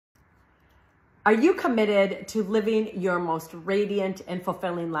Are you committed to living your most radiant and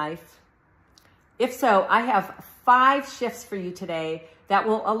fulfilling life? If so, I have 5 shifts for you today that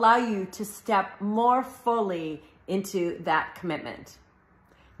will allow you to step more fully into that commitment.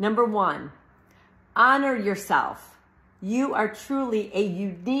 Number 1, honor yourself. You are truly a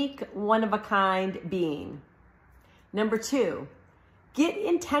unique, one-of-a-kind being. Number 2, get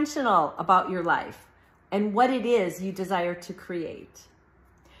intentional about your life and what it is you desire to create.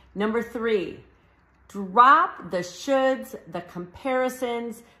 Number 3, drop the shoulds, the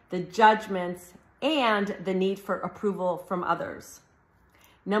comparisons, the judgments, and the need for approval from others.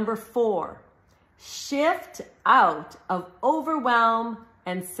 Number 4, shift out of overwhelm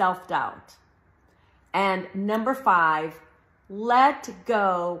and self-doubt. And number 5, let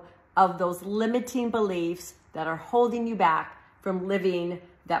go of those limiting beliefs that are holding you back from living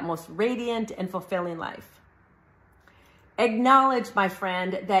that most radiant and fulfilling life. Acknowledge, my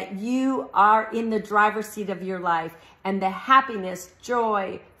friend, that you are in the driver's seat of your life, and the happiness,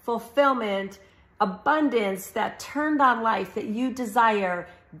 joy, fulfillment, abundance, that turned on life that you desire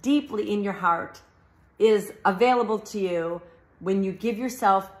deeply in your heart is available to you when you give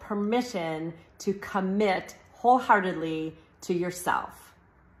yourself permission to commit wholeheartedly to yourself.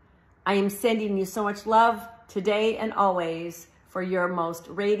 I am sending you so much love today and always for your most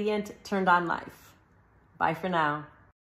radiant, turned on life. Bye for now.